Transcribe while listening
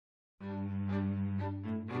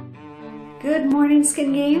Good morning,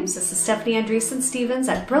 Skin Games. This is Stephanie Andresen Stevens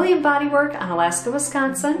at Brilliant Bodywork on Alaska,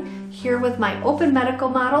 Wisconsin, here with my open medical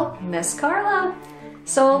model, Miss Carla.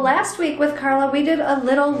 So last week with Carla, we did a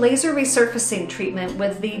little laser resurfacing treatment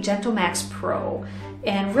with the Gentle Max Pro.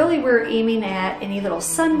 And really we're aiming at any little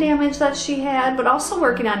sun damage that she had, but also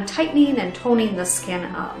working on tightening and toning the skin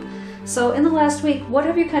up. So in the last week, what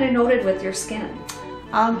have you kind of noted with your skin?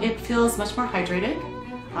 It feels much more hydrated,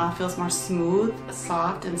 feels more smooth,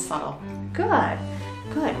 soft, and subtle. Good,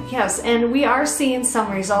 good, yes. And we are seeing some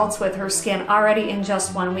results with her skin already in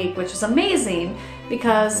just 1 week, which is amazing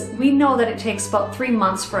because we know that it takes about 3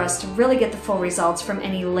 months for us to really get the full results from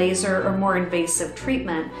any laser or more invasive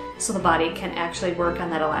treatment so the body can actually work on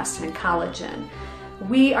that elastin and collagen.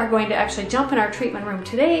 We are going to actually jump in our treatment room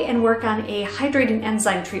today and work on a hydrating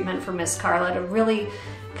enzyme treatment for Miss Carla to really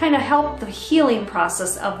kind of help the healing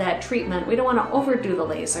process of that treatment. We don't want to overdo the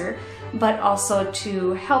laser, but also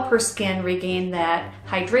to help her skin regain that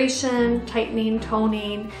hydration, tightening,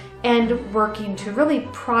 toning, and working to really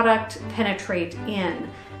product penetrate in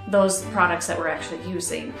those products that we're actually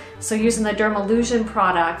using. So using the Dermalusion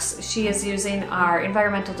products, she is using our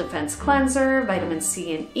Environmental Defense Cleanser, vitamin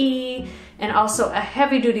C and E, and also a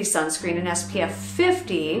heavy-duty sunscreen, an SPF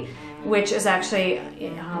 50, which is actually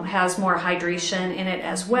has more hydration in it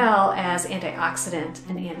as well as antioxidant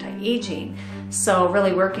and anti-aging. So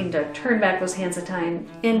really working to turn back those hands of time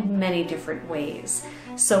in many different ways.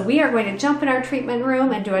 So we are going to jump in our treatment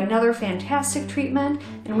room and do another fantastic treatment,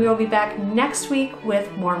 and we will be back next week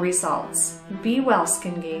with more results. Be well,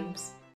 Skin Games.